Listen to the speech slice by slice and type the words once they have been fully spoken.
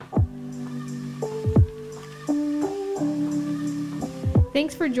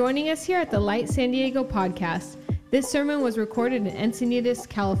Thanks for joining us here at the Light San Diego podcast. This sermon was recorded in Encinitas,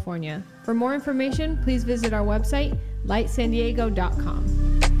 California. For more information, please visit our website,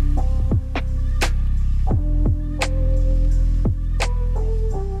 lightsandiego.com.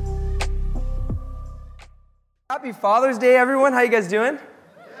 Happy Father's Day, everyone. How you guys doing?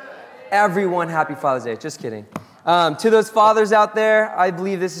 Everyone, happy Father's Day. Just kidding. To those fathers out there, I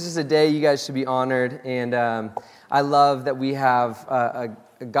believe this is just a day you guys should be honored. And I love that we have a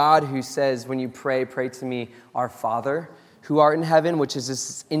God who says, when you pray, pray to me, our Father, who art in heaven, which is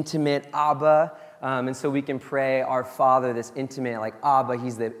this intimate Abba. And so we can pray, our Father, this intimate, like Abba.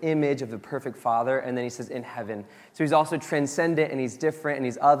 He's the image of the perfect Father. And then he says, in heaven. So he's also transcendent, and he's different, and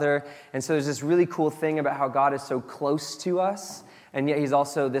he's other. And so there's this really cool thing about how God is so close to us. And yet he's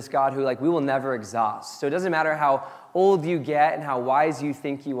also this God who, we will never exhaust. So it doesn't matter how old you get and how wise you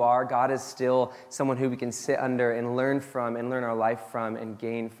think you are, God is still someone who we can sit under and learn from and learn our life from and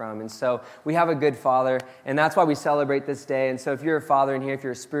gain from. And so we have a good Father, and that's why we celebrate this day. And so if you're a father in here, if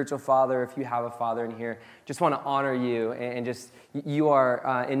you're a spiritual father, if you have a father in here, just want to honor you and just, you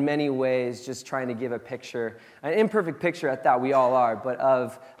are in many ways just trying to give a picture, an imperfect picture at that, we all are, but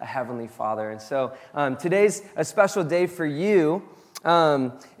of a heavenly Father. And so today's a special day for you.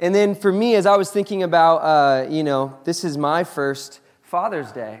 And then for me, as I was thinking about, this is my first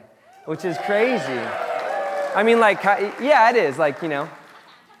Father's Day, which is crazy. I mean, yeah, it is.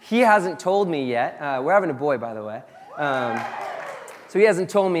 He hasn't told me yet. We're having a boy, by the way. So he hasn't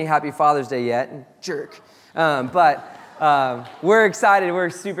told me Happy Father's Day yet. Jerk. But we're excited. We're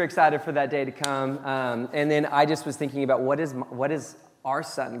super excited for that day to come. And then I just was thinking about what is our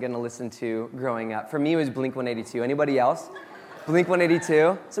son going to listen to growing up? For me, it was Blink-182. Anybody else?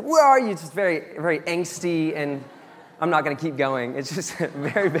 Blink-182. So where are you? Just very, very angsty, and I'm not going to keep going. It's just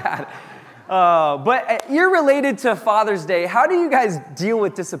very bad. But you're related to Father's Day. How do you guys deal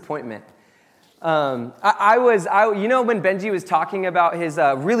with disappointment? When Benji was talking about his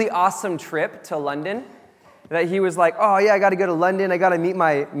really awesome trip to London, that he was like, oh yeah, I got to go to London. I got to meet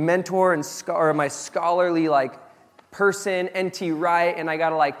my mentor or my scholarly person, N.T. Wright, and I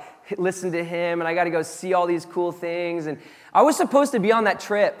got to listen to him, and I got to go see all these cool things. And I was supposed to be on that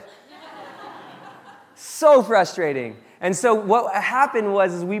trip. So frustrating. And so what happened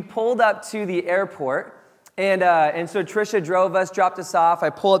was we pulled up to the airport, and so Trisha drove us, dropped us off. I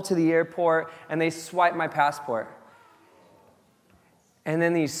pull up to the airport, and they swipe my passport. And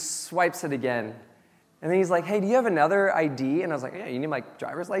then he swipes it again. And then he's like, hey, do you have another ID? And I was like, yeah, you need my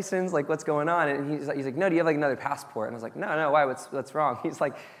driver's license? What's going on? And he's like, no, do you have another passport? And I was like, no, why? What's wrong? He's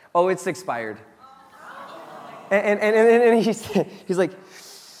like, oh, it's expired. And he's like,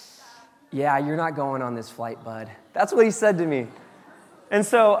 yeah, you're not going on this flight, bud. That's what he said to me. And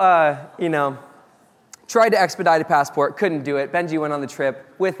so, tried to expedite a passport, couldn't do it. Benji went on the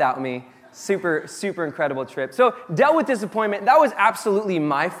trip without me. Super, super incredible trip. So, dealt with disappointment. That was absolutely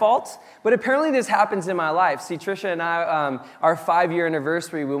my fault. But apparently this happens in my life. See, Trisha and I, our 5-year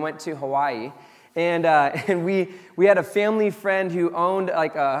anniversary, we went to Hawaii. And we had a family friend who owned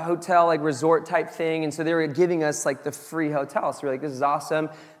a hotel, resort type thing. And so they were giving us the free hotel. So we were like, this is awesome.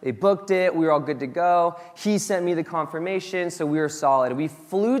 They booked it. We were all good to go. He sent me the confirmation. So we were solid. We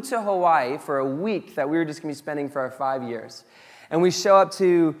flew to Hawaii for a week that we were just going to be spending for our 5 years. And we show up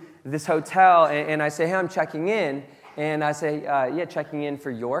to this hotel and I say, hey, I'm checking in. And I say, yeah, checking in for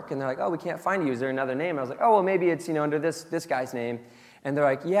York. And they're like, oh, we can't find you. Is there another name? I was like, oh, well, maybe it's, under this guy's name. And they're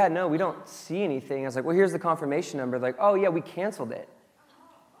like, yeah, no, we don't see anything. I was like, well, here's the confirmation number. They're like, oh, yeah, we canceled it.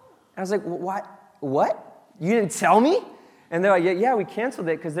 I was like, what? You didn't tell me? And they're like, yeah, we canceled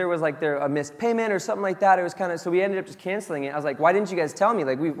it because there was a missed payment or something like that. It was so we ended up just canceling it. I was like, why didn't you guys tell me?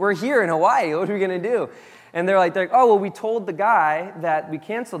 We're here in Hawaii. What are we going to do? And they're like, oh, well, we told the guy that we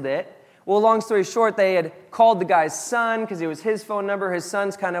canceled it. Well, long story short, they had called the guy's son because it was his phone number. His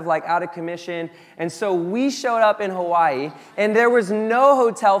son's kind of out of commission. And so we showed up in Hawaii, and there was no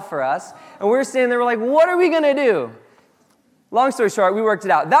hotel for us. And we were standing there, we're like, what are we going to do? Long story short, we worked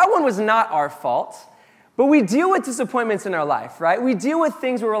it out. That one was not our fault. But we deal with disappointments in our life, right? We deal with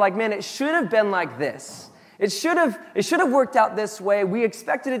things where we're like, man, it should have been like this. It should have worked out this way. We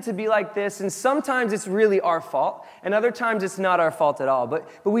expected it to be like this, and sometimes it's really our fault, and other times it's not our fault at all. But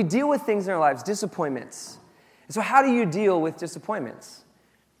we deal with things in our lives, disappointments. And so how do you deal with disappointments?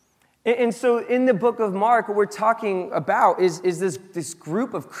 And so in the book of Mark, what we're talking about is this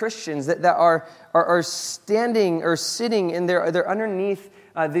group of Christians that are standing or sitting, and they're underneath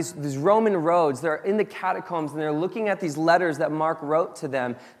these Roman roads. They're in the catacombs, and they're looking at these letters that Mark wrote to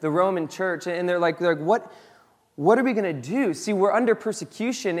them, the Roman church, and they're like, what are we going to do? See, we're under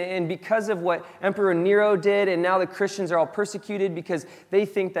persecution, and because of what Emperor Nero did, and now the Christians are all persecuted because they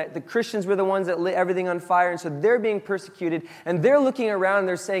think that the Christians were the ones that lit everything on fire, and so they're being persecuted, and they're looking around and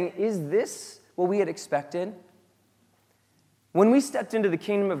they're saying, is this what we had expected? When we stepped into the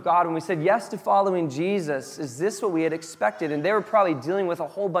kingdom of God, when we said yes to following Jesus, is this what we had expected? And they were probably dealing with a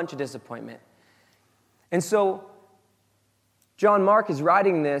whole bunch of disappointment. And so John Mark is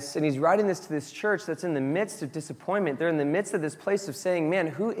writing this, and he's writing this to this church that's in the midst of disappointment. They're in the midst of this place of saying, man,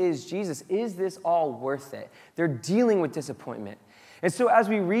 who is Jesus? Is this all worth it? They're dealing with disappointment. And so as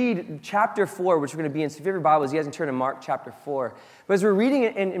we read chapter 4, which we're going to be in, so if you have your Bibles, you guys can turn to Mark chapter 4. But as we're reading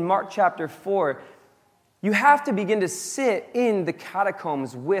it in Mark chapter 4, you have to begin to sit in the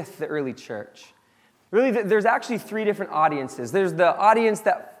catacombs with the early church. Really, there's actually three different audiences. There's the audience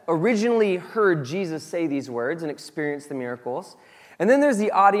that originally heard Jesus say these words and experienced the miracles. And then there's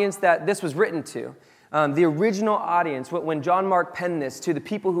the audience that this was written to, the original audience, when John Mark penned this to the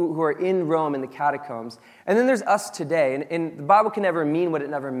people who are in Rome in the catacombs. And then there's us today. And the Bible can never mean what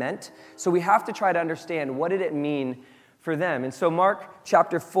it never meant. So we have to try to understand, what did it mean for them? And so Mark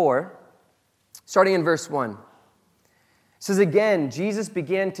chapter 4, starting in verse 1, says, again, Jesus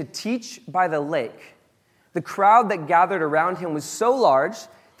began to teach by the lake. The crowd that gathered around him was so large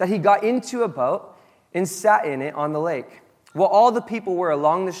that he got into a boat and sat in it on the lake. While all the people were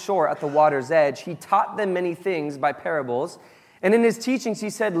along the shore at the water's edge, he taught them many things by parables. And in his teachings, he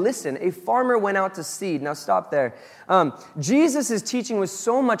said, listen, a farmer went out to seed. Now stop there. Jesus' teaching was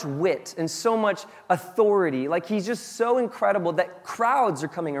so much wit and so much authority. Like, he's just so incredible that crowds are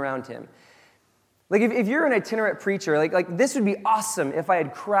coming around him. Like, if you're an itinerant preacher, like this would be awesome if I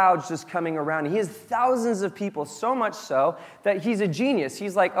had crowds just coming around. He has thousands of people, so much so that he's a genius.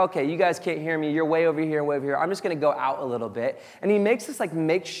 He's like, okay, you guys can't hear me. You're way over here, way over here. I'm just going to go out a little bit. And he makes this like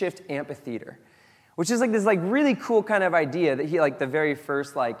makeshift amphitheater, which is like this like really cool kind of idea that he, like the very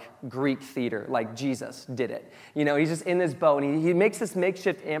first like Greek theater, like Jesus did it. You know, he's just in this boat and he makes this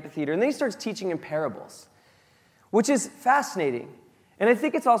makeshift amphitheater, and then he starts teaching in parables, which is fascinating. And I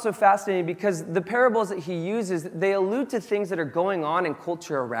think it's also fascinating because the parables that he uses, they allude to things that are going on in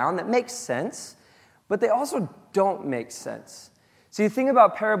culture around that make sense, but they also don't make sense. So you think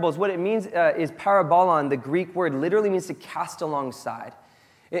about parables, what it means is parabolon. The Greek word literally means to cast alongside.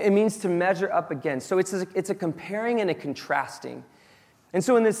 It means to measure up against. So it's a comparing and a contrasting. And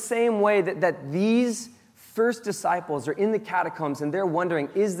so in the same way that these first disciples are in the catacombs and they're wondering,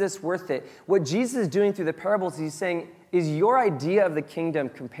 is this worth it? What Jesus is doing through the parables, he's saying, is your idea of the kingdom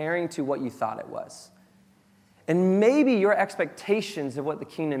comparing to what you thought it was? And maybe your expectations of what the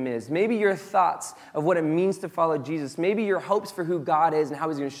kingdom is, maybe your thoughts of what it means to follow Jesus, maybe your hopes for who God is and how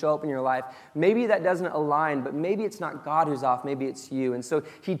he's going to show up in your life, maybe that doesn't align, but maybe it's not God who's off, maybe it's you. And so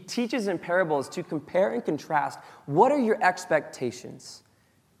he teaches in parables to compare and contrast. What are your expectations?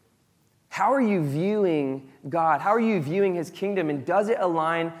 How are you viewing God? How are you viewing his kingdom? And does it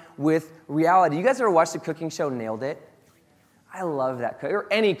align with reality? You guys ever watched the cooking show Nailed It? I love that. Or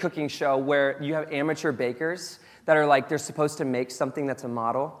any cooking show where you have amateur bakers that are like, they're supposed to make something that's a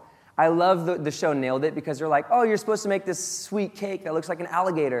model. I love the show Nailed It because they're like, oh, you're supposed to make this sweet cake that looks like an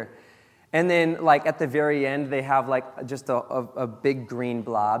alligator. And then like at the very end, they have like just a big green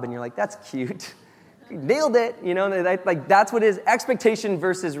blob. And you're like, that's cute. Nailed it. You know, like that's what it is. Expectation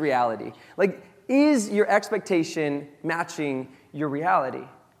versus reality. Like, is your expectation matching your reality?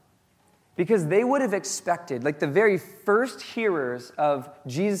 Because they would have expected, like the very first hearers of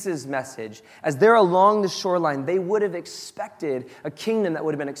Jesus' message, as they're along the shoreline, they would have expected a kingdom that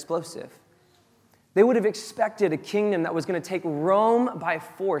would have been explosive. They would have expected a kingdom that was going to take Rome by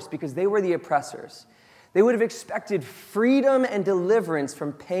force because they were the oppressors. They would have expected freedom and deliverance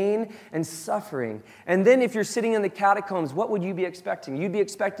from pain and suffering. And then if you're sitting in the catacombs, what would you be expecting? You'd be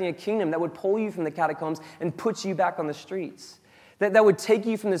expecting a kingdom that would pull you from the catacombs and put you back on the streets. That would take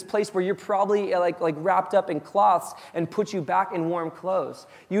you from this place where you're probably like wrapped up in cloths and put you back in warm clothes.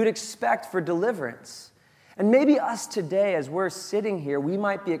 You would expect for deliverance. And maybe us today, as we're sitting here, we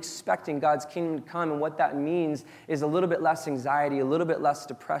might be expecting God's kingdom to come, and what that means is a little bit less anxiety, a little bit less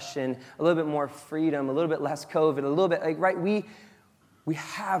depression, a little bit more freedom, a little bit less COVID, a little bit, like, right? We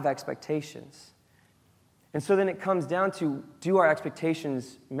have expectations. And so then it comes down to, do our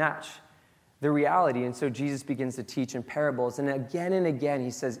expectations match the reality? And so Jesus begins to teach in parables. And again, he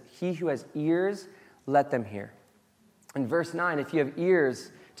says, he who has ears, let them hear. In verse 9, if you have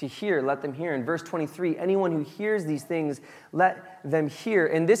ears to hear, let them hear. In verse 23, anyone who hears these things, let them hear.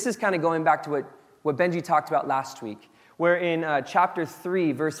 And this is kind of going back to what Benji talked about last week, where in chapter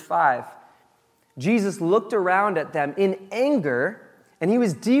 3, verse 5, Jesus looked around at them in anger And he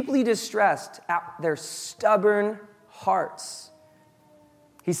was deeply distressed at their stubborn hearts.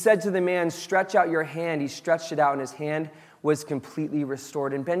 He said to the man, stretch out your hand. He stretched it out, and his hand was completely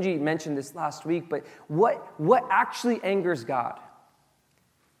restored. And Benji mentioned this last week, but what actually angers God?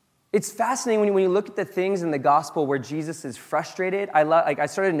 It's fascinating when you look at the things in the gospel where Jesus is frustrated. I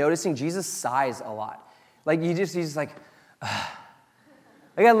started noticing Jesus sighs a lot. He's just like, ugh.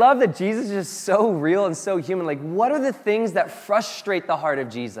 I love that Jesus is just so real and so human. What are the things that frustrate the heart of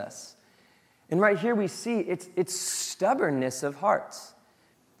Jesus? And right here we see it's stubbornness of hearts,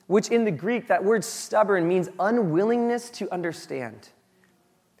 which in the Greek, that word stubborn means unwillingness to understand.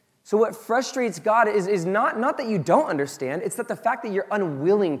 So what frustrates God is not that you don't understand, it's that the fact that you're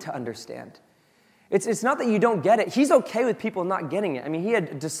unwilling to understand. It's not that you don't get it. He's okay with people not getting it. I mean, he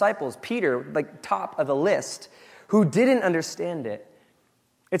had disciples, Peter, top of the list, who didn't understand it.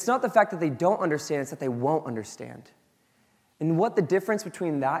 It's not the fact that they don't understand, it's that they won't understand. And what the difference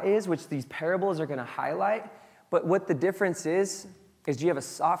between that is, which these parables are going to highlight, but what the difference is do you have a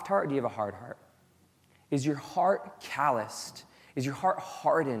soft heart or do you have a hard heart? Is your heart calloused? Is your heart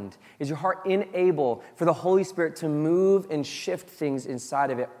hardened? Is your heart unable for the Holy Spirit to move and shift things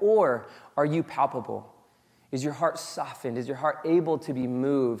inside of it? Or are you palpable? Is your heart softened? Is your heart able to be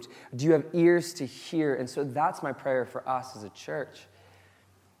moved? Do you have ears to hear? And so that's my prayer for us as a church,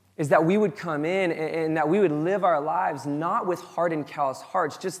 is that we would come in and that we would live our lives not with hardened, callous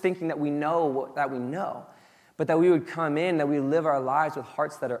hearts, just thinking that we know that we know, but that we would come in, that we would live our lives with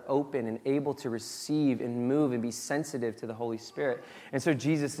hearts that are open and able to receive and move and be sensitive to the Holy Spirit. And so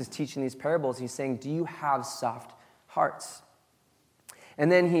Jesus is teaching these parables. He's saying, do you have soft hearts?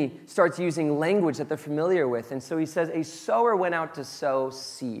 And then he starts using language that they're familiar with. And so he says, a sower went out to sow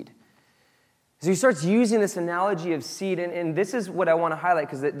seed. So he starts using this analogy of seed, and this is what I want to highlight,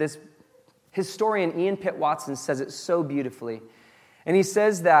 because this historian, Ian Pitt Watson, says it so beautifully. And he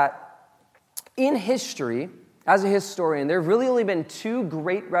says that in history, as a historian, there have really only been two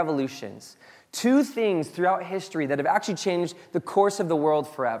great revolutions, two things throughout history that have actually changed the course of the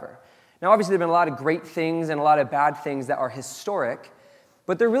world forever. Now, obviously, there have been a lot of great things and a lot of bad things that are historic,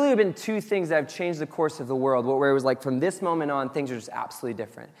 but there really have been two things that have changed the course of the world, where it was from this moment on, things are just absolutely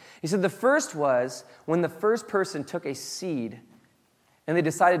different. He said the first was when the first person took a seed and they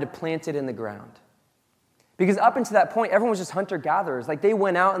decided to plant it in the ground. Because up until that point, everyone was just hunter-gatherers. They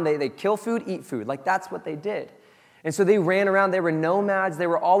went out and they kill food, eat food. That's what they did. And so they ran around. They were nomads. They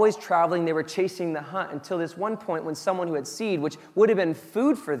were always traveling. They were chasing the hunt until this one point when someone who had seed, which would have been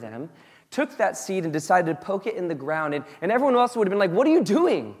food for them, took that seed and decided to poke it in the ground. And everyone else would have been like, what are you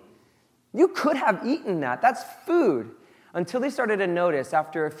doing? You could have eaten that. That's food. Until they started to notice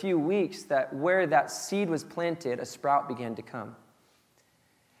after a few weeks that where that seed was planted, a sprout began to come.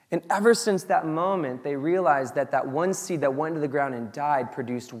 And ever since that moment, they realized that that one seed that went into the ground and died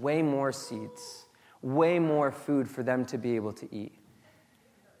produced way more seeds, way more food for them to be able to eat.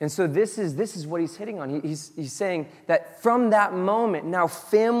 And so this is what he's hitting on. He's saying that from that moment, now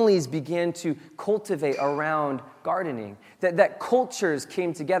families began to cultivate around gardening, that cultures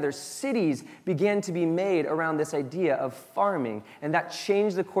came together, cities began to be made around this idea of farming, and that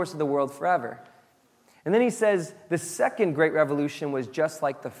changed the course of the world forever. And then he says the second great revolution was just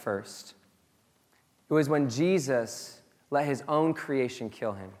like the first. It was when Jesus let his own creation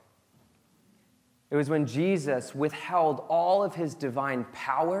kill him. It was when Jesus withheld all of his divine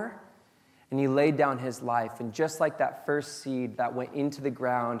power and he laid down his life. And just like that first seed that went into the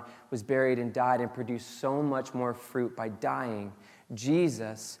ground, was buried and died and produced so much more fruit by dying,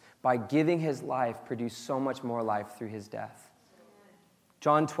 Jesus, by giving his life, produced so much more life through his death.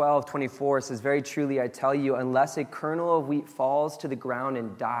 John 12:24 says, very truly I tell you, unless a kernel of wheat falls to the ground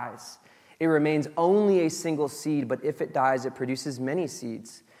and dies, it remains only a single seed, but if it dies, it produces many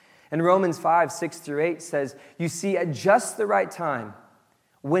seeds. And Romans 5:6-8 says, you see, at just the right time,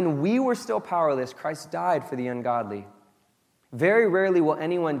 when we were still powerless, Christ died for the ungodly. Very rarely will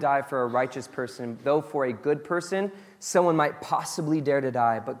anyone die for a righteous person, though for a good person, someone might possibly dare to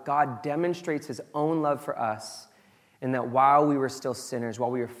die. But God demonstrates his own love for us, in that while we were still sinners, while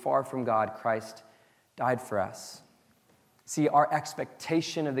we were far from God, Christ died for us. See, our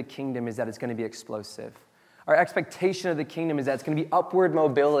expectation of the kingdom is that it's going to be explosive. Our expectation of the kingdom is that it's going to be upward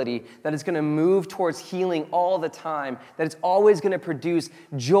mobility, that it's going to move towards healing all the time, that it's always going to produce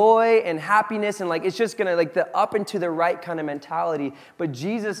joy and happiness, and it's just going to the up and to the right kind of mentality. But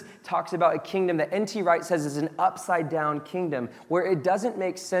Jesus talks about a kingdom that N.T. Wright says is an upside down kingdom, where it doesn't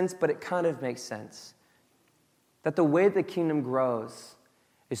make sense, but it kind of makes sense. That the way the kingdom grows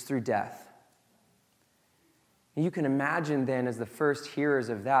is through death. And you can imagine then, as the first hearers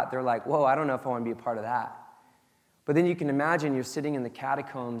of that, they're like, whoa, I don't know if I want to be a part of that. But then you can imagine you're sitting in the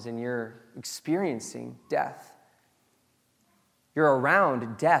catacombs and you're experiencing death. You're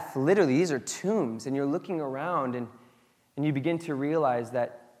around death. Literally, these are tombs, and you're looking around, and you begin to realize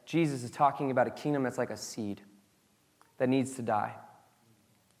that Jesus is talking about a kingdom that's like a seed that needs to die.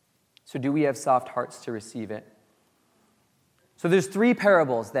 So do we have soft hearts to receive it? So there's 3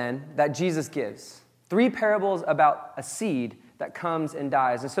 parables then that Jesus gives. 3 parables about a seed that comes and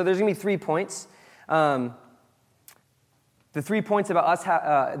dies. And so there's going to be 3 points. The 3 points about us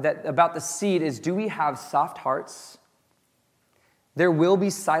about the seed is, do we have soft hearts? There will be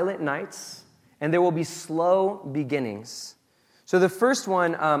silent nights, and there will be slow beginnings. So the first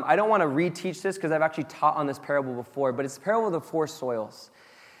one, I don't want to reteach this because I've actually taught on this parable before, but it's the parable of the 4 soils.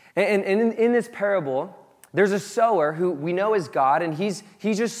 And in this parable, there's a sower who we know is God, and he's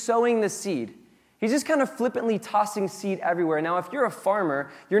just sowing the seed. He's just kind of flippantly tossing seed everywhere. Now, if you're a farmer,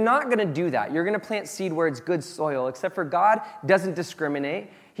 you're not going to do that. You're going to plant seed where it's good soil, except for God doesn't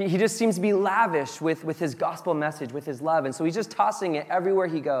discriminate. He just seems to be lavish with his gospel message, with his love. And so he's just tossing it everywhere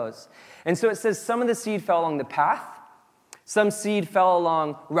he goes. And so it says some of the seed fell along the path, some seed fell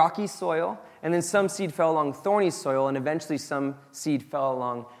along rocky soil, and then some seed fell along thorny soil, and eventually some seed fell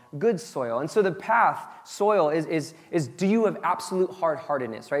along good soil. And so the path, soil, is do you have absolute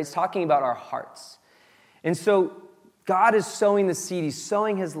hard-heartedness, right? It's talking about our hearts. And so God is sowing the seed. He's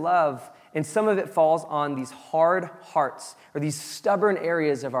sowing his love, and some of it falls on these hard hearts or these stubborn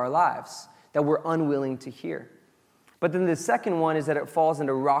areas of our lives that we're unwilling to hear. But then the second one is that it falls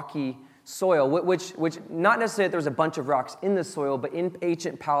into rocky soil, which not necessarily that there was a bunch of rocks in the soil, but in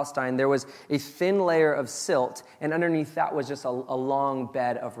ancient Palestine, there was a thin layer of silt, and underneath that was just a long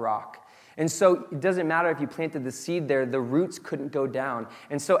bed of rock. And so it doesn't matter if you planted the seed there, the roots couldn't go down.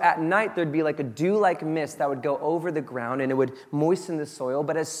 And so at night, there'd be like a dew-like mist that would go over the ground, and it would moisten the soil.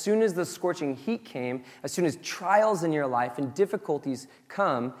 But as soon as the scorching heat came, as soon as trials in your life and difficulties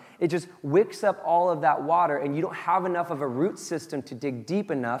come, it just wicks up all of that water, and you don't have enough of a root system to dig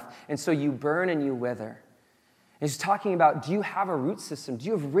deep enough, and so you burn and you wither. And he's talking about, do you have a root system? Do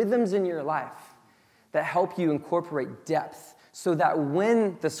you have rhythms in your life that help you incorporate depth, so that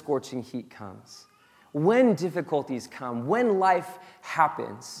when the scorching heat comes, when difficulties come, when life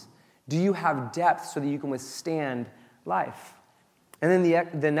happens, do you have depth so that you can withstand life? And then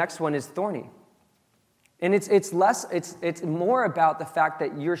the next one is thorny. And it's more about the fact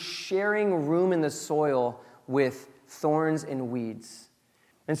that you're sharing room in the soil with thorns and weeds.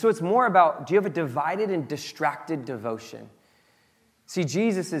 And so it's more about, do you have a divided and distracted devotion? See,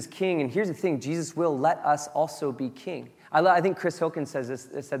 Jesus is king, and here's the thing, Jesus will let us also be king. I think Chris Hilkins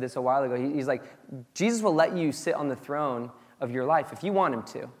said this a while ago. He's like, Jesus will let you sit on the throne of your life if you want him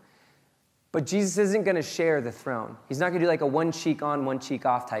to. But Jesus isn't going to share the throne. He's not going to do like a one cheek on, one cheek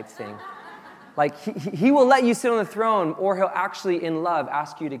off type thing. Like, he will let you sit on the throne, or he'll actually, in love,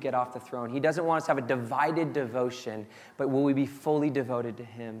 ask you to get off the throne. He doesn't want us to have a divided devotion, but will we be fully devoted to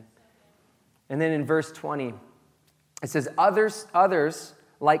him? And then in verse 20, it says, others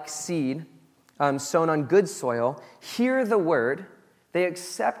like seed sown on good soil, hear the word, they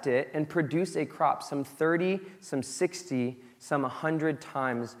accept it and produce a crop, some 30, some 60, some 100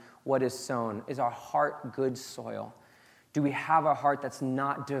 times what is sown. Is our heart good soil? Do we have a heart that's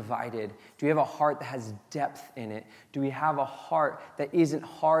not divided? Do we have a heart that has depth in it? Do we have a heart that isn't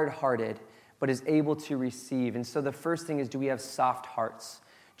hard-hearted, but is able to receive? And so the first thing is, do we have soft hearts?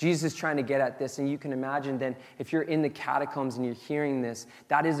 Jesus is trying to get at this, and you can imagine then if you're in the catacombs and you're hearing this,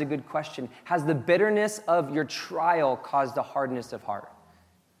 that is a good question. Has the bitterness of your trial caused a hardness of heart?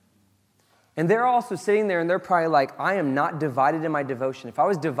 And they're also sitting there, and they're probably like, I am not divided in my devotion. If I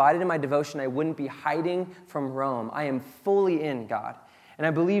was divided in my devotion, I wouldn't be hiding from Rome. I am fully in God. And I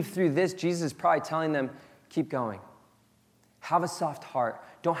believe through this, Jesus is probably telling them, keep going. Have a soft heart.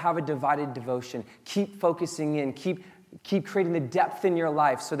 Don't have a divided devotion. Keep focusing in. Keep creating the depth in your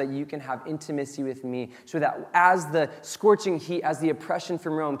life so that you can have intimacy with me, so that as the scorching heat, as the oppression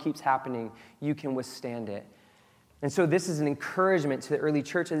from Rome keeps happening, you can withstand it. And so this is an encouragement to the early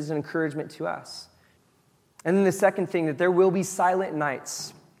church, and this is an encouragement to us. And then the second thing, that there will be silent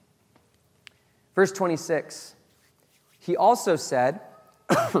nights. Verse 26, he also said,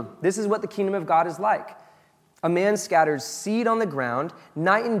 this is what the kingdom of God is like. A man scatters seed on the ground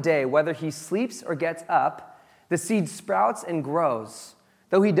night and day, whether he sleeps or gets up. The seed sprouts and grows,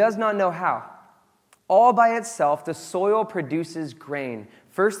 though he does not know how. All by itself, the soil produces grain.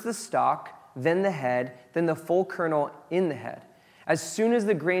 First the stalk, then the head, then the full kernel in the head. As soon as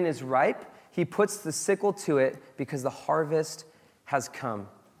the grain is ripe, he puts the sickle to it because the harvest has come.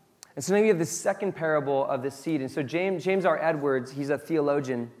 And so now we have the second parable of the seed. And so James R. Edwards, he's a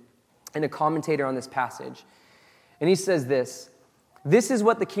theologian and a commentator on this passage. And he says this is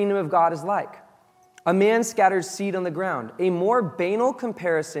what the kingdom of God is like. A man scatters seed on the ground. A more banal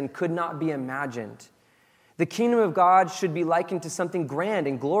comparison could not be imagined. The kingdom of God should be likened to something grand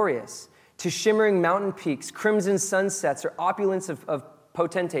and glorious, to shimmering mountain peaks, crimson sunsets, or opulence of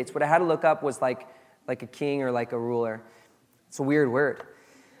potentates. What I had to look up was like a king or like a ruler. It's a weird word.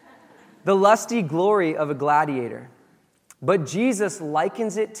 The lusty glory of a gladiator. But Jesus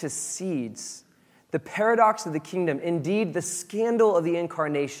likens it to seeds. The paradox of the kingdom, indeed the scandal of the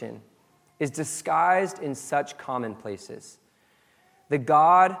incarnation, is disguised in such commonplaces. The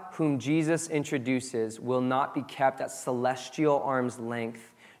God whom Jesus introduces will not be kept at celestial arm's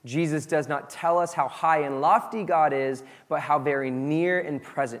length. Jesus does not tell us how high and lofty God is, but how very near and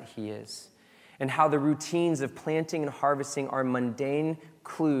present he is, and how the routines of planting and harvesting are mundane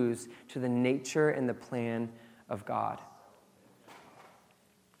clues to the nature and the plan of God.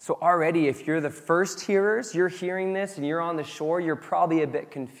 So already, if you're the first hearers, you're hearing this and you're on the shore, you're probably a bit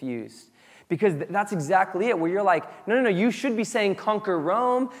confused. Because that's exactly it, where you're like, no, you should be saying conquer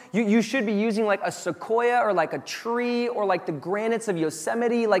Rome. You should be using like a sequoia or like a tree or like the granites of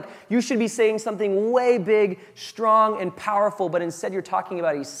Yosemite. Like you should be saying something way big, strong, and powerful, but instead you're talking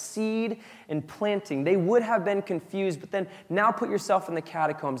about a seed and planting. They would have been confused, but then now put yourself in the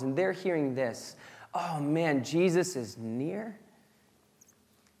catacombs and they're hearing this. Oh man, Jesus is near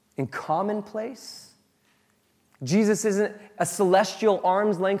and commonplace. Jesus isn't a celestial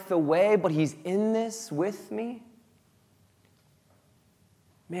arm's length away, but he's in this with me.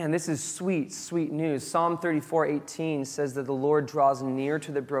 Man, this is sweet, sweet news. Psalm 34:18 says that the Lord draws near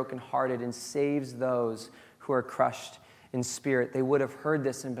to the brokenhearted and saves those who are crushed in spirit. They would have heard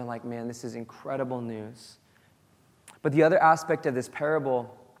this and been like, man, this is incredible news. But the other aspect of this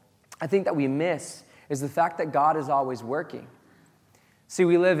parable, I think that we miss, is the fact that God is always working. See,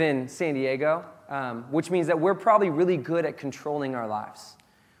 we live in San Diego, which means that we're probably really good at controlling our lives.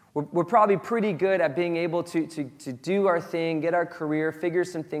 We're probably pretty good at being able to do our thing, get our career, figure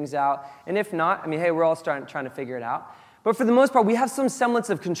some things out. And if not, I mean, hey, we're all trying to figure it out. But for the most part, we have some semblance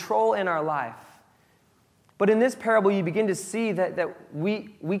of control in our life. But in this parable, you begin to see that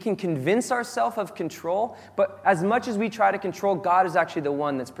we can convince ourselves of control, but as much as we try to control, God is actually the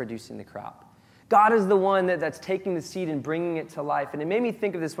one that's producing the crop. God is the one that's taking the seed and bringing it to life. And it made me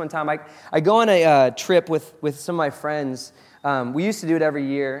think of this one time. I go on a trip with some of my friends. We used to do it every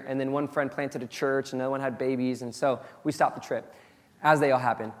year, and then one friend planted a church, and another one had babies, and so we stopped the trip, as they all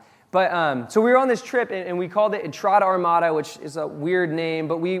happen. But so we were on this trip, and we called it Entrada Armada, which is a weird name,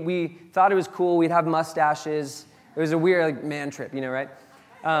 but we thought it was cool. We'd have mustaches. It was a weird man trip, right?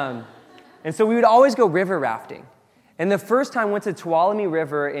 And so we would always go river rafting. And the first time we went to Tuolumne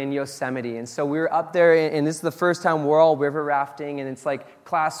River in Yosemite. And so we were up there, and this is the first time we're all river rafting, and it's like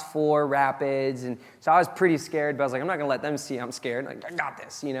class 4 rapids. And so I was pretty scared, but I was like, I'm not going to let them see I'm scared. Like, I got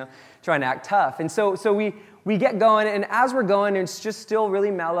this, trying to act tough. And so we get going, and as we're going, and it's just still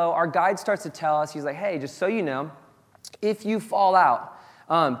really mellow, our guide starts to tell us, he's like, hey, just so you know, if you fall out,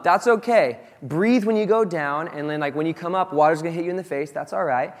 that's okay. Breathe when you go down, and then when you come up, water's going to hit you in the face. That's all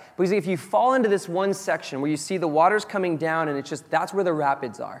right. But if you fall into this one section where you see the water's coming down, and that's where the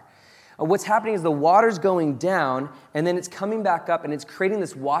rapids are. What's happening is the water's going down, and then it's coming back up, and it's creating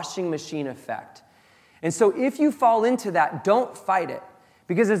this washing machine effect. And so if you fall into that, don't fight it.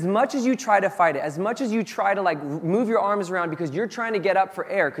 Because as much as you try to fight it, as much as you try to move your arms around because you're trying to get up for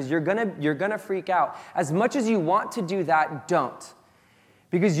air, because you're gonna freak out, as much as you want to do that, don't.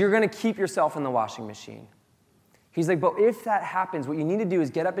 Because you're going to keep yourself in the washing machine. He's like, but if that happens, what you need to do is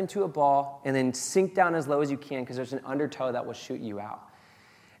get up into a ball and then sink down as low as you can because there's an undertow that will shoot you out.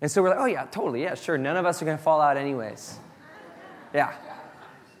 And so we're like, oh yeah, totally, yeah, sure. None of us are going to fall out anyways. Yeah.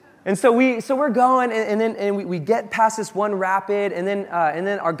 And so we're going, and then we get past this one rapid, and then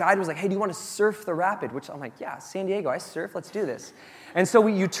our guide was like, hey, do you want to surf the rapid? Which I'm like, yeah, San Diego, I surf, let's do this. And so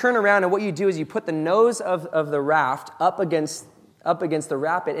you turn around, and what you do is you put the nose of the raft up against the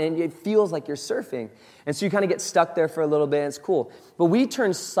rapid, and it feels like you're surfing. And so you kind of get stuck there for a little bit, and it's cool. But we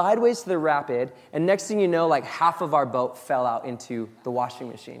turned sideways to the rapid, and next thing you know, half of our boat fell out into the washing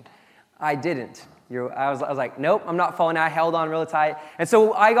machine. I didn't. I was like, nope, I'm not falling out. I held on real tight. And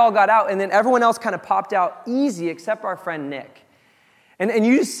so I all got out, and then everyone else kind of popped out easy except our friend Nick. And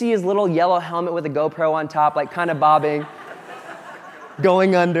you just see his little yellow helmet with a GoPro on top, kind of bobbing,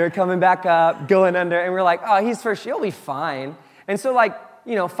 going under, coming back up, going under. And we're like, oh, he's first. He'll be fine. And so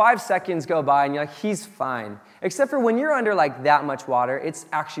 5 seconds go by and you're like, he's fine. Except for when you're under that much water, it's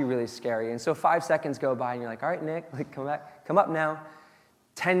actually really scary. And so 5 seconds go by and you're like, all right, Nick, come back, come up now.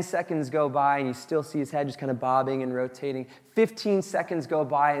 10 seconds go by and you still see his head just kind of bobbing and rotating. 15 seconds go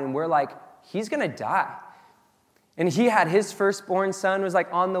by and we're like, he's going to die. And he had his firstborn son was like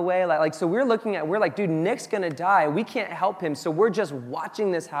on the way. So we're like, dude, Nick's going to die. We can't help him. So we're just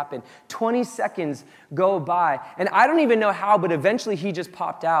watching this happen. 20 seconds go by. And I don't even know how, but eventually he just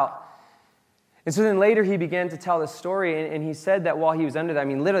popped out. And so then later he began to tell the story, and he said that while he was under that,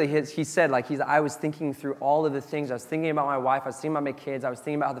 literally he said, I was thinking through all of the things. I was thinking about my wife. I was thinking about my kids. I was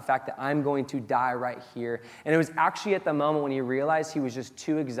thinking about the fact that I'm going to die right here. And it was actually at the moment when he realized he was just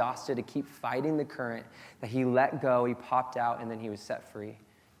too exhausted to keep fighting the current that he let go, he popped out, and then he was set free.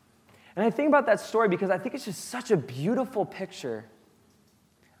 And I think about that story because I think it's just such a beautiful picture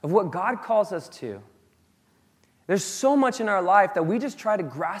of what God calls us to. There's so much in our life that we just try to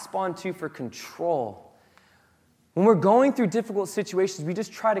grasp onto for control. When we're going through difficult situations, we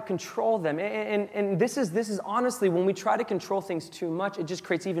just try to control them. And this is honestly, when we try to control things too much, it just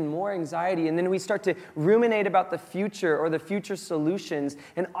creates even more anxiety. And then we start to ruminate about the future or the future solutions.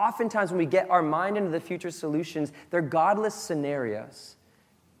 And oftentimes when we get our mind into the future solutions, they're godless scenarios.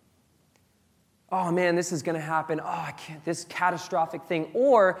 Oh man, this is going to happen. Oh, I can't, this catastrophic thing.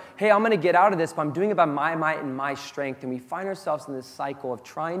 Or, hey, I'm going to get out of this, but I'm doing it by my might and my strength. And we find ourselves in this cycle of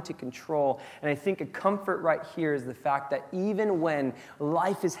trying to control. And I think a comfort right here is the fact that even when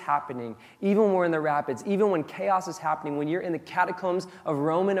life is happening, even when we're in the rapids, even when chaos is happening, when you're in the catacombs of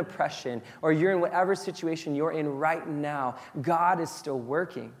Roman oppression, or you're in whatever situation you're in right now, God is still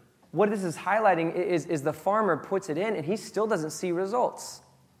working. What this is highlighting is the farmer puts it in, and he still doesn't see results.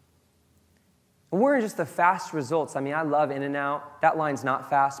 And we're in just the fast results. I love In-N-Out. That line's not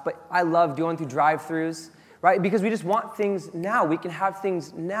fast, but I love going through drive-thrus, right? Because we just want things now. We can have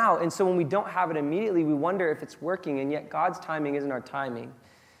things now. And so when we don't have it immediately, we wonder if it's working, and yet God's timing isn't our timing.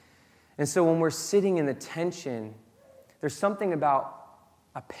 And so when we're sitting in the tension, there's something about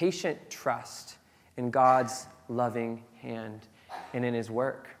a patient trust in God's loving hand and in his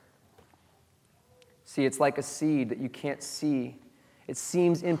work. See, it's like a seed that you can't see. It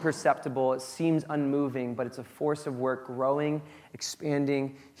seems imperceptible, it seems unmoving, but it's a force of work growing,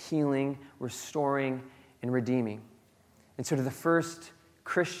 expanding, healing, restoring, and redeeming. And so to the first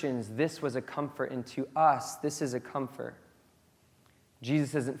Christians, this was a comfort, and to us, this is a comfort.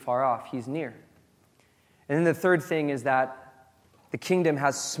 Jesus isn't far off, he's near. And then the third thing is that the kingdom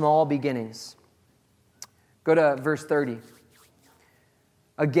has small beginnings. Go to verse 30.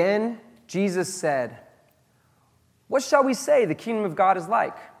 Again, Jesus said, "What shall we say the kingdom of God is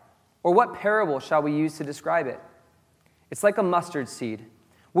like? Or what parable shall we use to describe it? It's like a mustard seed,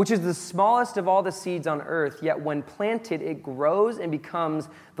 which is the smallest of all the seeds on earth, yet when planted, it grows and becomes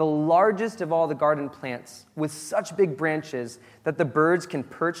the largest of all the garden plants, with such big branches that the birds can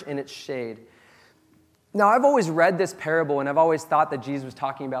perch in its shade." Now, I've always read this parable, and I've always thought that Jesus was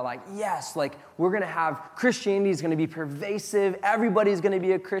talking about, we're going to have, Christianity is going to be pervasive, everybody's going to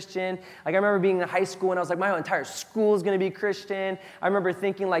be a Christian. I remember being in high school, and I was like, my entire school is going to be Christian. I remember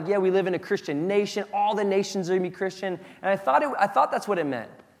thinking, we live in a Christian nation, all the nations are going to be Christian. And I thought that's what it meant.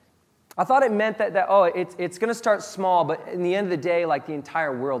 I thought it meant that it's going to start small, but in the end of the day, the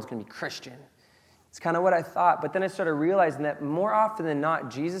entire world's going to be Christian. It's kind of what I thought, but then I started realizing that more often than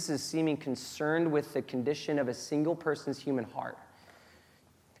not, Jesus is seeming concerned with the condition of a single person's human heart.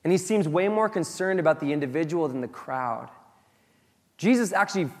 And he seems way more concerned about the individual than the crowd. Jesus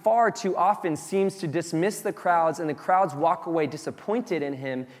actually far too often seems to dismiss the crowds, and the crowds walk away disappointed in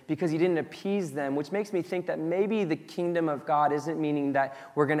him because he didn't appease them, which makes me think that maybe the kingdom of God isn't meaning that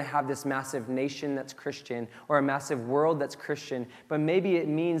we're going to have this massive nation that's Christian or a massive world that's Christian, but maybe it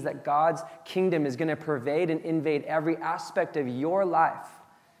means that God's kingdom is going to pervade and invade every aspect of your life.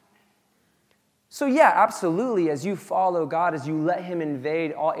 So yeah, absolutely, as you follow God, as you let him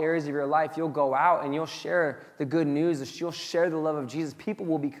invade all areas of your life, you'll go out and you'll share the good news, you'll share the love of Jesus. People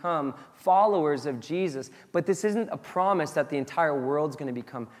will become followers of Jesus. But this isn't a promise that the entire world's going to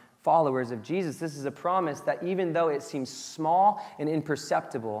become followers of Jesus. This is a promise that even though it seems small and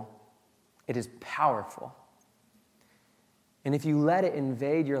imperceptible, it is powerful. And if you let it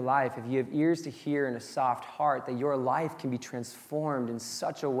invade your life, if you have ears to hear and a soft heart, that your life can be transformed in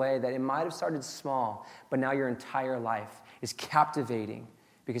such a way that it might have started small, but now your entire life is captivating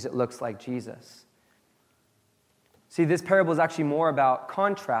because it looks like Jesus. See, this parable is actually more about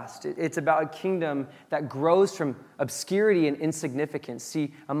contrast. It's about a kingdom that grows from obscurity and insignificance.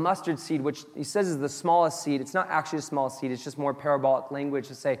 See, a mustard seed, which he says is the smallest seed, it's not actually a small seed, it's just more parabolic language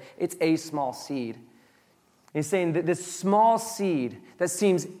to say it's a small seed. He's saying that this small seed that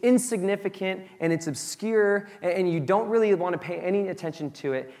seems insignificant and it's obscure and you don't really want to pay any attention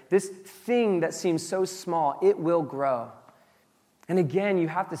to it, this thing that seems so small, it will grow. And again, you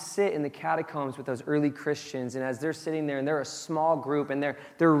have to sit in the catacombs with those early Christians, and as they're sitting there and they're a small group and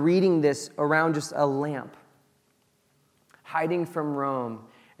they're reading this around just a lamp. hiding from Rome,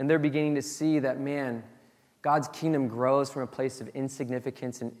 and they're beginning to see that, man, God's kingdom grows from a place of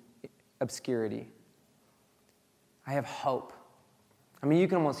insignificance and obscurity. I have hope. I mean, you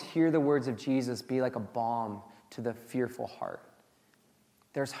can almost hear the words of Jesus be like a balm to the fearful heart.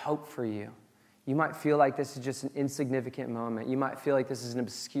 There's hope for you. You might feel like this is just an insignificant moment. You might feel like this is an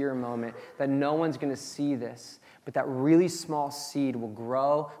obscure moment, that no one's going to see this. But that really small seed will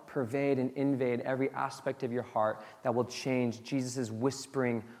grow, pervade, and invade every aspect of your heart that will change. Jesus is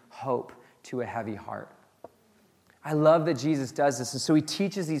whispering hope to a heavy heart. I love that Jesus does this. And so he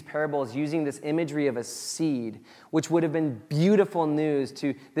teaches these parables using this imagery of a seed, which would have been beautiful news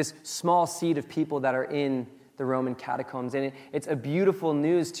to this small seed of people that are in the Roman catacombs. And it's a beautiful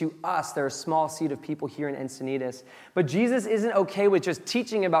news to us. There are a small seed of people here in Encinitas. But Jesus isn't okay with just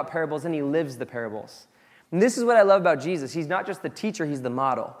teaching about parables, and he lives the parables. And this is what I love about Jesus. He's not just the teacher, he's the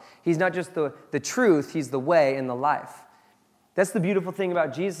model. He's not just the truth, he's the way and the life. That's the beautiful thing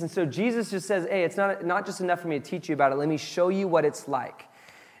about Jesus. And so Jesus just says, hey, it's not just enough for me to teach you about it. Let me show you what it's like.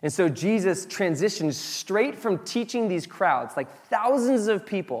 And so Jesus transitions straight from teaching these crowds, like thousands of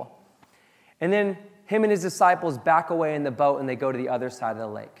people, and then him and his disciples back away in the boat and they go to the other side of the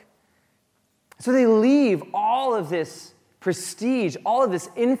lake. So they leave all of this prestige, all of this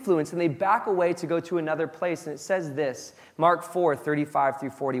influence, and they back away to go to another place. And it says this, Mark 4, 35 through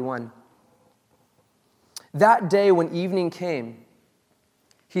 41. That day when evening came,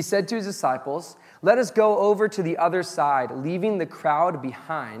 he said to his disciples, "Let us go over to the other side," leaving the crowd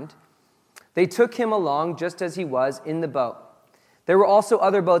behind. They took him along just as he was in the boat. There were also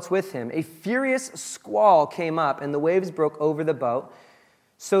other boats with him. A furious squall came up, and the waves broke over the boat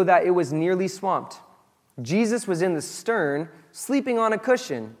so that it was nearly swamped. Jesus was in the stern, sleeping on a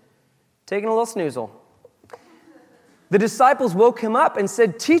cushion, taking a little snoozle. The disciples woke him up and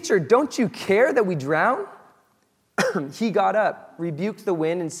said, "Teacher, don't you care that we drown?" He got up, rebuked the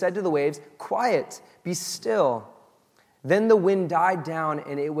wind, and said to the waves, "Quiet, be still." Then the wind died down,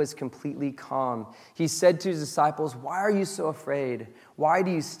 and it was completely calm. He said to his disciples, "Why are you so afraid? Why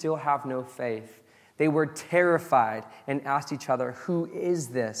do you still have no faith?" They were terrified and asked each other, "Who is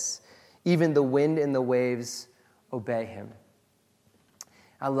this? Even the wind and the waves obey him."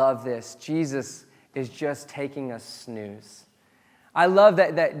 I love this. Jesus is just taking a snooze. I love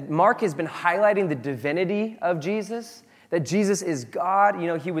that Mark has been highlighting the divinity of Jesus, that Jesus is God. You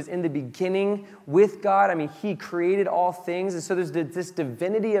know, he was in the beginning with God. I mean, he created all things. And so there's this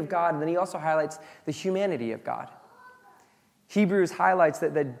divinity of God, and then he also highlights the humanity of God. Hebrews highlights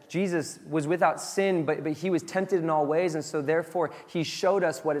that Jesus was without sin, but he was tempted in all ways, and so therefore he showed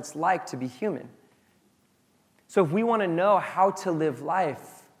us what it's like to be human. So if we want to know how to live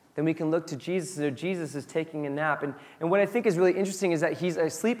life, then we can look to Jesus. So Jesus is taking a nap. And what I think is really interesting is that he's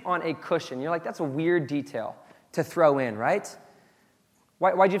asleep on a cushion. You're like, that's a weird detail to throw in, right?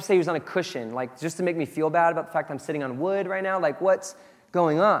 Why'd you say he was on a cushion? Like, just to make me feel bad about the fact I'm sitting on wood right now? Like, what's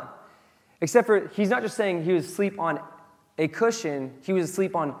going on? Except for, he's not just saying he was asleep on a cushion, he was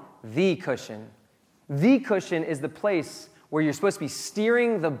asleep on the cushion. The cushion is the place where you're supposed to be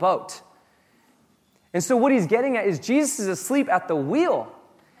steering the boat. And so what he's getting at is Jesus is asleep at the wheel.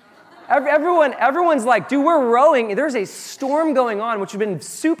 Everyone's like, dude, we're rowing. There's a storm going on, which would have been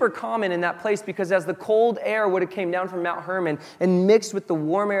super common in that place because as the cold air would have came down from Mount Hermon and mixed with the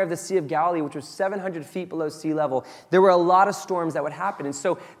warm air of the Sea of Galilee, which was 700 feet below sea level, there were a lot of storms that would happen. And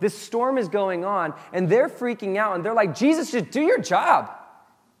so this storm is going on, and they're freaking out, and they're like, Jesus, just do your job.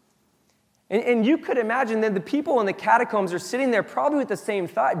 And you could imagine that the people in the catacombs are sitting there probably with the same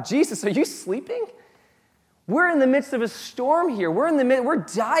thought. Jesus, are you sleeping? We're in the midst of a storm here. We're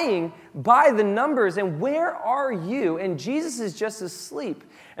dying by the numbers, and where are you? And Jesus is just asleep.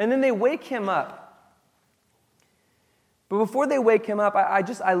 And then they wake him up. But before they wake him up,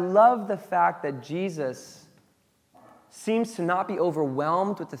 I love the fact that Jesus seems to not be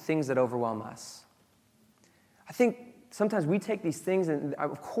overwhelmed with the things that overwhelm us. I think sometimes we take these things, and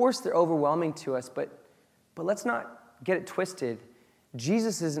of course they're overwhelming to us, but let's not get it twisted.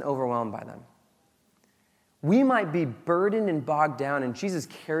 Jesus isn't overwhelmed by them. We might be burdened and bogged down, and Jesus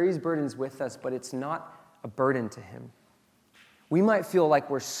carries burdens with us, but it's not a burden to him. We might feel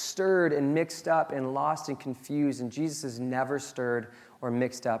like we're stirred and mixed up and lost and confused, and Jesus is never stirred or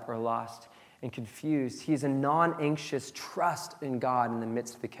mixed up or lost and confused. He's a non-anxious trust in God in the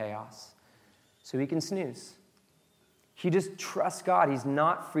midst of the chaos. So he can snooze. He just trusts God. He's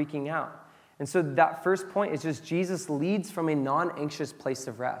not freaking out. And so that first point is just Jesus leads from a non-anxious place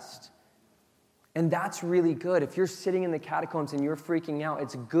of rest. And that's really good. If you're sitting in the catacombs and you're freaking out,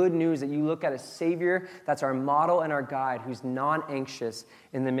 it's good news that you look at a Savior that's our model and our guide who's non-anxious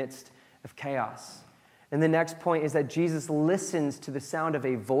in the midst of chaos. And the next point is that Jesus listens to the sound of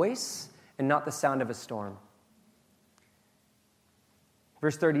a voice and not the sound of a storm.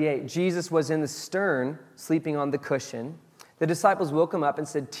 Verse 38, Jesus was in the stern, sleeping on the cushion. The disciples woke him up and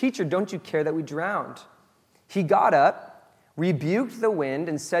said, "Teacher, don't you care that we drowned?" He got up, rebuked the wind,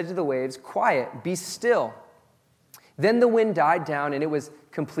 and said to the waves, "Quiet, be still." Then the wind died down, and it was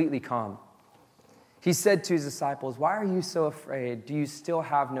completely calm. He said to his disciples, "Why are you so afraid? Do you still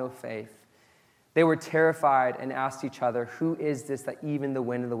have no faith?" They were terrified and asked each other, "Who is this that even the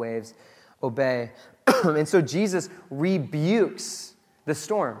wind and the waves obey?" And so Jesus rebukes the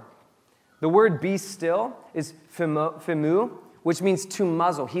storm. The word "be still" is phemu, which means to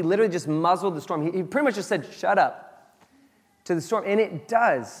muzzle. He literally just muzzled the storm. He pretty much just said, "Shut up," to the storm. And it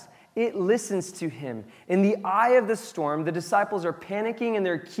does. It listens to him. In the eye of the storm, the disciples are panicking and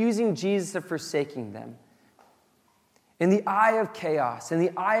they're accusing Jesus of forsaking them. In the eye of chaos, in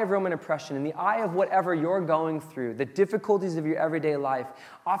the eye of Roman oppression, in the eye of whatever you're going through, the difficulties of your everyday life,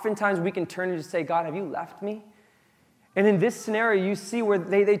 oftentimes we can turn and just say, "God, have you left me?" And in this scenario, you see where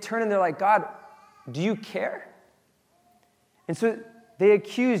they turn and they're like, "God, do you care?" And so they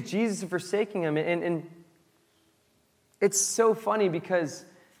accuse Jesus of forsaking him. And it's so funny because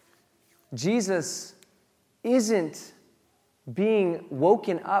Jesus isn't being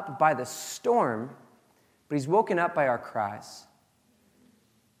woken up by the storm, but he's woken up by our cries.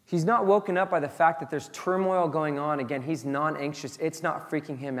 He's not woken up by the fact that there's turmoil going on. Again, he's non-anxious. It's not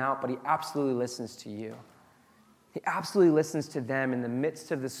freaking him out, but he absolutely listens to you. He absolutely listens to them in the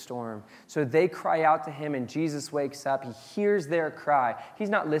midst of the storm. So they cry out to him, and Jesus wakes up. He hears their cry. He's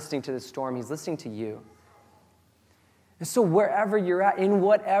not listening to the storm. He's listening to you. And so wherever you're at, in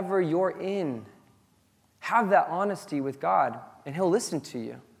whatever you're in, have that honesty with God, and he'll listen to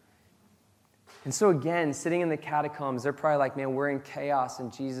you. And so again, sitting in the catacombs, they're probably like, "Man, we're in chaos,"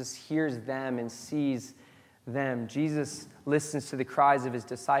 and Jesus hears them and sees them. Jesus listens to the cries of his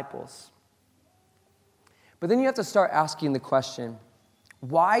disciples. But then you have to start asking the question,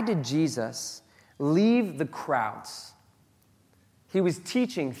 why did Jesus leave the crowds? He was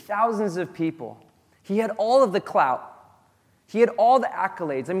teaching thousands of people. He had all of the clout. He had all the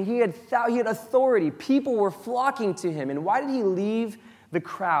accolades. I mean, he had authority. People were flocking to him. And why did he leave the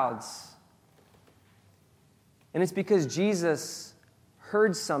crowds? And it's because Jesus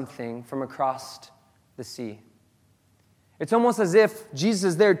heard something from across the sea. It's almost as if Jesus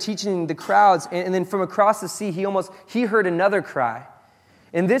is there teaching the crowds, and then from across the sea, he heard another cry.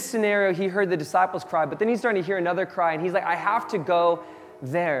 In this scenario, he heard the disciples cry, but then he's starting to hear another cry, and he's like, "I have to go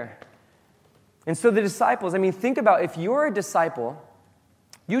there." And so the disciples, think about, if you're a disciple,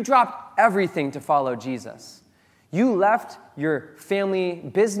 you dropped everything to follow Jesus. You left your family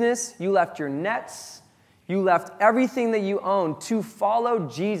business, you left your nets, you left everything that you owned to follow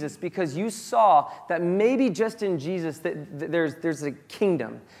Jesus because you saw that maybe just in Jesus there's a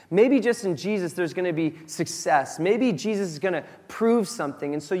kingdom. Maybe just in Jesus there's going to be success. Maybe Jesus is going to prove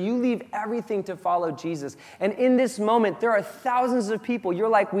something. And so you leave everything to follow Jesus. And in this moment, there are thousands of people. You're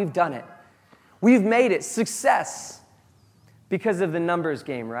like, "We've done it. We've made it. Success." Because of the numbers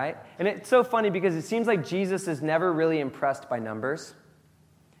game, right? And it's so funny because it seems like Jesus is never really impressed by numbers.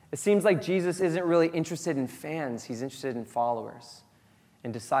 It seems like Jesus isn't really interested in fans. He's interested in followers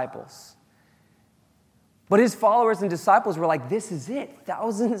and disciples. But his followers and disciples were like, "This is it.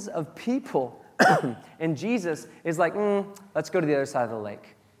 Thousands of people." And Jesus is like, "Let's go to the other side of the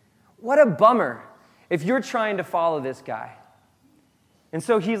lake." What a bummer if you're trying to follow this guy. And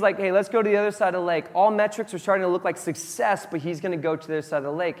so he's like, "Hey, let's go to the other side of the lake." All metrics are starting to look like success, but he's going to go to the other side of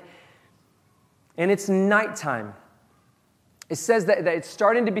the lake. And it's nighttime. It says that it's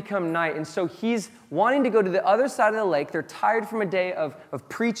starting to become night, and so he's wanting to go to the other side of the lake. They're tired from a day of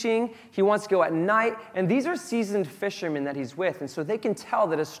preaching. He wants to go at night, and these are seasoned fishermen that he's with, and so they can tell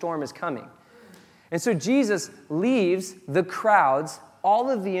that a storm is coming. And so Jesus leaves the crowds, all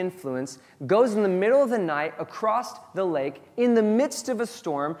of the influence, goes in the middle of the night across the lake in the midst of a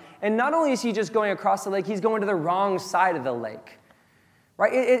storm, and not only is he just going across the lake, he's going to the wrong side of the lake.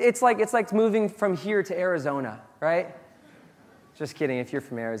 Right? It's like moving from here to Arizona, right? Just kidding, if you're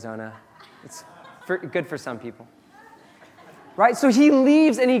from Arizona. It's good for some people. Right? So he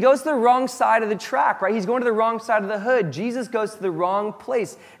leaves and he goes to the wrong side of the track, right? He's going to the wrong side of the hood. Jesus goes to the wrong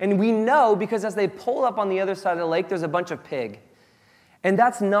place. And we know because as they pull up on the other side of the lake, there's a bunch of pig. And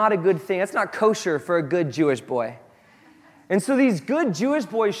that's not a good thing. That's not kosher for a good Jewish boy. And so these good Jewish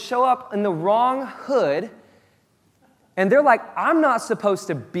boys show up in the wrong hood, and they're like, "I'm not supposed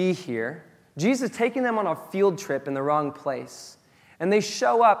to be here." Jesus is taking them on a field trip in the wrong place. And they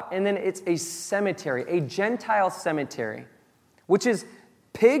show up, and then it's a cemetery, a Gentile cemetery, which is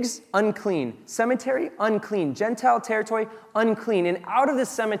Pigs, unclean. Cemetery, unclean. Gentile territory, unclean. And out of the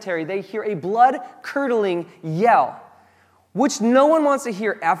cemetery, they hear a blood-curdling yell, which no one wants to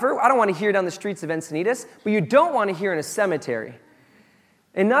hear ever. I don't want to hear down the streets of Encinitas, but you don't want to hear in a cemetery,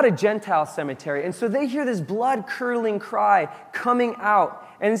 and not a Gentile cemetery. And so they hear this blood-curdling cry coming out,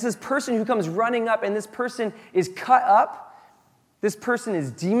 and it's this person who comes running up, and this person is cut up. This person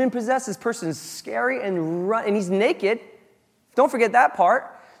is demon-possessed. This person is scary and he's naked. Don't forget that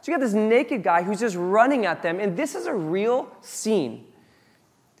part. So you got this naked guy who's just running at them, and this is a real scene.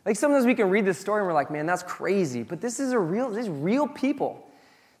 Like sometimes we can read this story and we're like, man, that's crazy. But these are real people.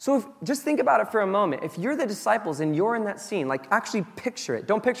 So just think about it for a moment. If you're the disciples and you're in that scene, like actually picture it.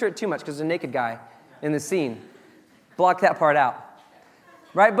 Don't picture it too much because there's a naked guy in the scene. Block that part out.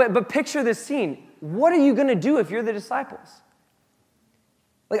 Right? But picture this scene. What are you going to do if you're the disciples?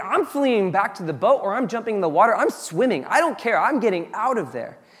 Like, I'm fleeing back to the boat, or I'm jumping in the water. I'm swimming. I don't care. I'm getting out of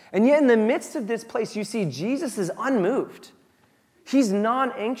there. And yet in the midst of this place, you see Jesus is unmoved. He's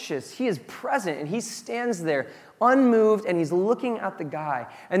non-anxious. He is present, and he stands there unmoved, and he's looking at the guy.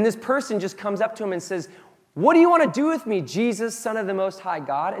 And this person just comes up to him and says, "What do you want to do with me, Jesus, Son of the Most High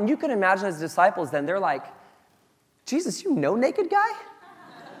God?" And you can imagine as disciples then, they're like, "Jesus, you know naked guy?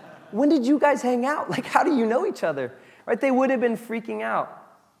 When did you guys hang out? Like, how do you know each other?" Right? They would have been freaking out.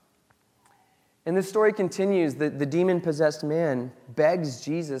 And the story continues. The demon-possessed man begs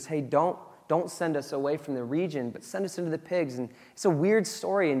Jesus, "Hey, don't send us away from the region, but send us into the pigs." And it's a weird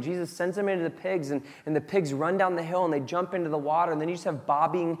story. And Jesus sends them into the pigs, and the pigs run down the hill, and they jump into the water. And then you just have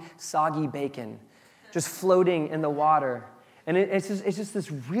bobbing, soggy bacon just floating in the water. And it's just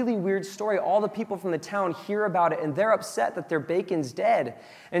this really weird story. All the people from the town hear about it, and they're upset that their bacon's dead.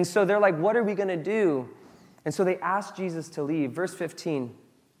 And so they're like, what are we going to do? And so they ask Jesus to leave. Verse 15.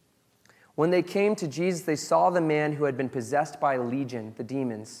 When they came to Jesus, they saw the man who had been possessed by a legion, the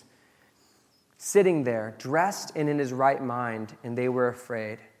demons, sitting there, dressed and in his right mind, and they were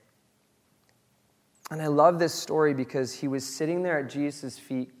afraid. And I love this story because he was sitting there at Jesus'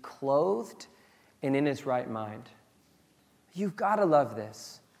 feet, clothed and in his right mind. You've got to love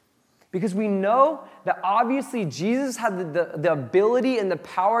this. Because we know that obviously Jesus had the ability and the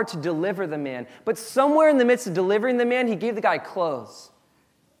power to deliver the man. But somewhere in the midst of delivering the man, he gave the guy clothes.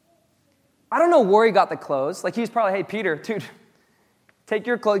 I don't know where he got the clothes. Like, he was probably, "Hey, Peter, dude, take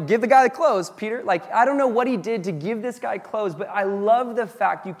your clothes. Give the guy the clothes, Peter." Like, I don't know what he did to give this guy clothes, but I love the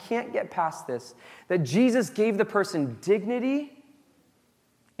fact, you can't get past this, that Jesus gave the person dignity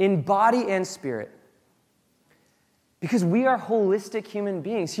in body and spirit. Because we are holistic human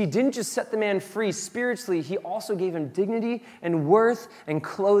beings. He didn't just set the man free spiritually, he also gave him dignity and worth and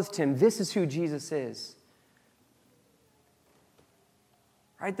clothed him. This is who Jesus is.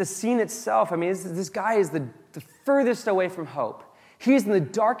 Right? The scene itself, I mean, this guy is the furthest away from hope. He's in the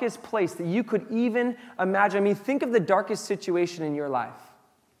darkest place that you could even imagine. I mean, think of the darkest situation in your life.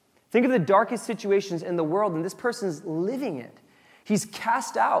 Think of the darkest situations in the world, and this person's living it. He's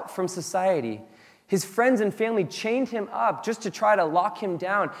cast out from society. His friends and family chained him up just to try to lock him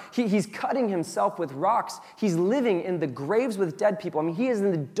down. He's cutting himself with rocks. He's living in the graves with dead people. I mean, he is in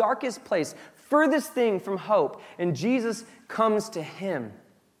the darkest place, furthest thing from hope, and Jesus comes to him.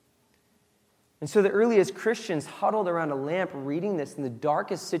 And so the earliest Christians huddled around a lamp reading this in the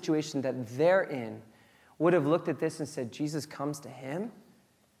darkest situation that they're in would have looked at this and said, Jesus comes to him?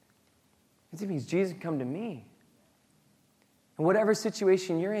 It means Jesus can come to me. And whatever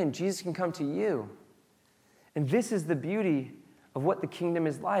situation you're in, Jesus can come to you. And this is the beauty of what the kingdom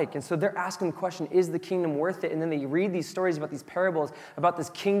is like. And so they're asking the question, is the kingdom worth it? And then they read these stories about these parables, about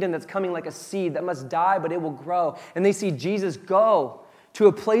this kingdom that's coming like a seed that must die, but it will grow. And they see Jesus go to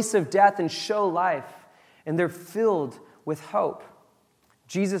a place of death and show life. And they're filled with hope.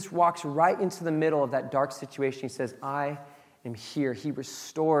 Jesus walks right into the middle of that dark situation. He says, I am here. He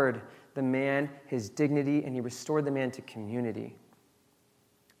restored the man his dignity, and he restored the man to community.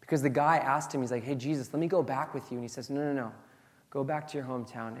 Because the guy asked him, he's like, hey, Jesus, let me go back with you. And he says, no. Go back to your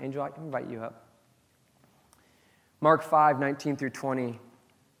hometown. Angel, I can invite you up. Mark 5, 19 through 20.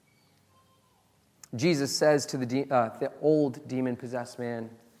 Jesus says to the old demon-possessed man,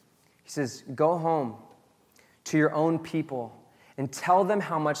 he says, go home to your own people and tell them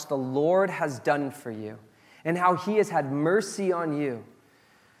how much the Lord has done for you and how he has had mercy on you.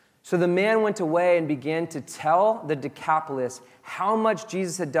 So the man went away and began to tell the Decapolis how much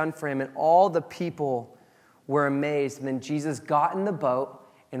Jesus had done for him, and all the people were amazed. And then Jesus got in the boat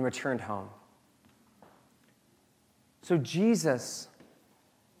and returned home. So Jesus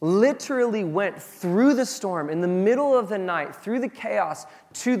literally went through the storm, in the middle of the night, through the chaos,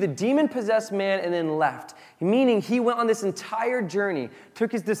 to the demon-possessed man and then left. Meaning he went on this entire journey,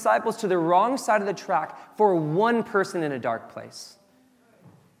 took his disciples to the wrong side of the track for one person in a dark place.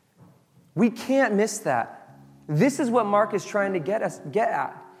 We can't miss that. This is what Mark is trying to get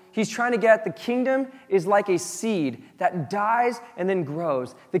at. He's trying to get at the kingdom is like a seed that dies and then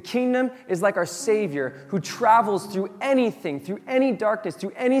grows. The kingdom is like our Savior who travels through anything, through any darkness,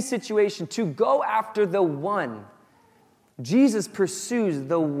 through any situation to go after the one. Jesus pursues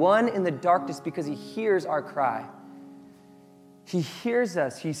the one in the darkness because he hears our cry. He hears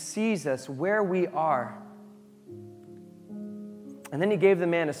us. He sees us where we are. And then he gave the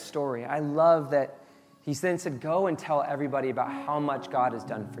man a story. I love that he then said, go and tell everybody about how much God has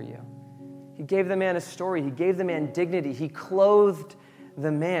done for you. He gave the man a story. He gave the man dignity. He clothed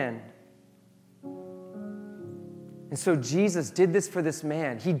the man. And so Jesus did this for this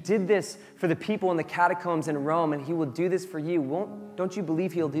man. He did this for the people in the catacombs in Rome, and he will do this for you. Don't you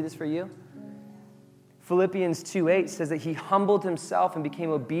believe he'll do this for you? Philippians 2:8 says that he humbled himself and became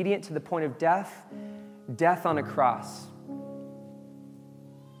obedient to the point of death on a cross.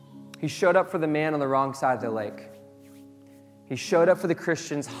 He showed up for the man on the wrong side of the lake. He showed up for the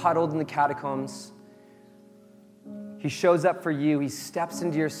Christians huddled in the catacombs. He shows up for you. He steps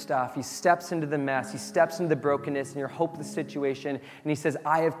into your stuff. He steps into the mess. He steps into the brokenness and your hopeless situation. And he says,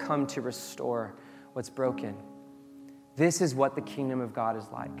 I have come to restore what's broken. This is what the kingdom of God is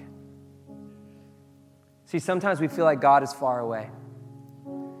like. See, sometimes we feel like God is far away.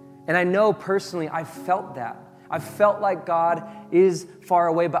 And I know personally I've felt that. I've felt like God is far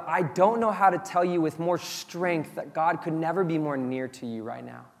away, but I don't know how to tell you with more strength that God could never be more near to you right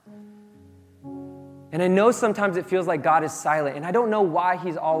now. And I know sometimes it feels like God is silent, and I don't know why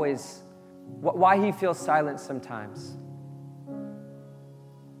why he feels silent sometimes.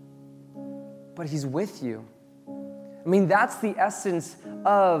 But he's with you. I mean, that's the essence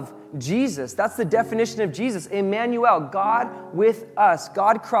of Jesus. That's the definition of Jesus. Emmanuel, God with us.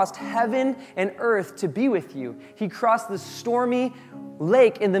 God crossed heaven and earth to be with you. He crossed the stormy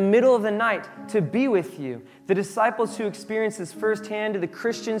lake in the middle of the night to be with you. The disciples who experienced this firsthand, to the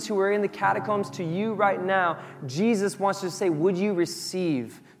Christians who are in the catacombs, to you right now, Jesus wants to say, would you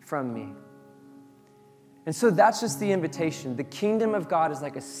receive from me? And so that's just the invitation. The kingdom of God is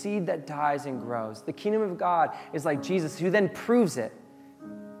like a seed that dies and grows. The kingdom of God is like Jesus, who then proves it.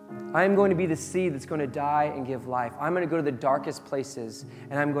 I am going to be the seed that's going to die and give life. I'm going to go to the darkest places,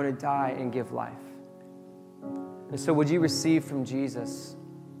 and I'm going to die and give life. And so would you receive from Jesus?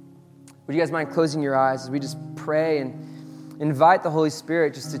 Would you guys mind closing your eyes as we just pray and invite the Holy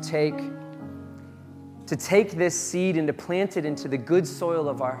Spirit just to take this seed and to plant it into the good soil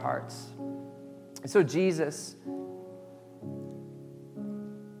of our hearts? And so, Jesus,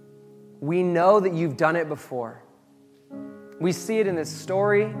 we know that you've done it before. We see it in this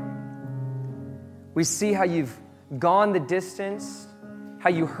story. We see how you've gone the distance, how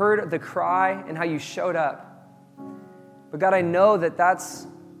you heard the cry, and how you showed up. But God, I know that that's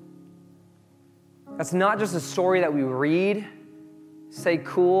not just a story that we read, say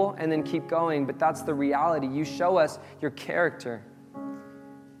cool, and then keep going, but that's the reality. You show us your character.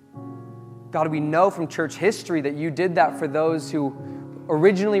 God, we know from church history that you did that for those who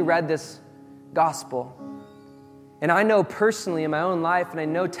originally read this gospel. And I know personally in my own life, and I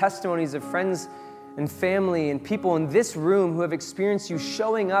know testimonies of friends and family and people in this room who have experienced you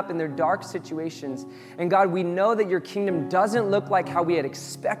showing up in their dark situations. And God, we know that your kingdom doesn't look like how we had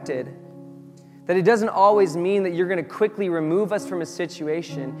expected. That it doesn't always mean that you're going to quickly remove us from a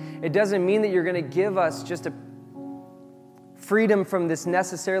situation. It doesn't mean that you're going to give us just a freedom from this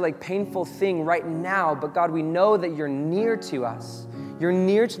necessary, painful thing right now. But God, we know that you're near to us. You're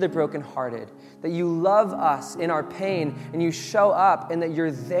near to the brokenhearted, that you love us in our pain, and you show up, and that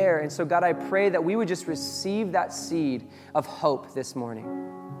you're there. And so, God, I pray that we would just receive that seed of hope this morning.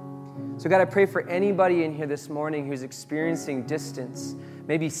 So, God, I pray for anybody in here this morning who's experiencing distance,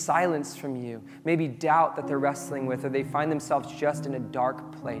 maybe silence from you, maybe doubt that they're wrestling with, or they find themselves just in a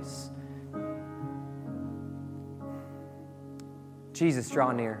dark place. Jesus,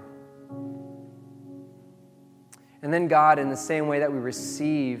 draw near. And then, God, in the same way that we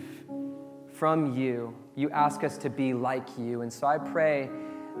receive from you, you ask us to be like you. And so I pray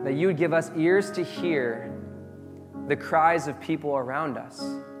that you would give us ears to hear the cries of people around us.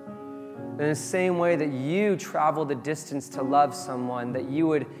 In the same way that you traveled the distance to love someone, that you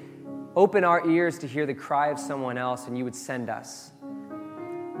would open our ears to hear the cry of someone else, and you would send us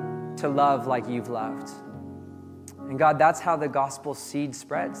to love like you've loved. And God, that's how the gospel seed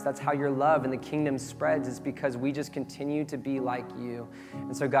spreads. That's how your love and the kingdom spreads, is because we just continue to be like you.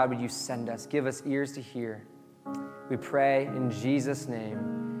 And so God, would you send us, give us ears to hear. We pray in Jesus' name.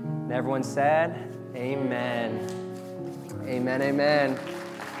 And everyone said, amen. Amen, amen.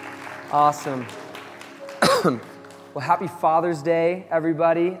 Awesome. Well, happy Father's Day,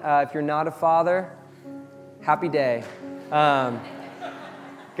 everybody. If you're not a father, happy day.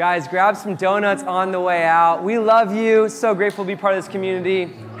 Guys, grab some donuts on the way out. We love you. So grateful to be part of this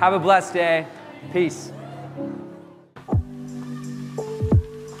community. Have a blessed day. Peace.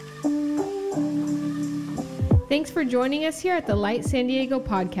 Thanks for joining us here at the Light San Diego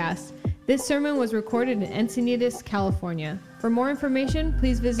podcast. This sermon was recorded in Encinitas, California. For more information,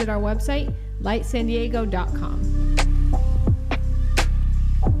 please visit our website, lightsandiego.com.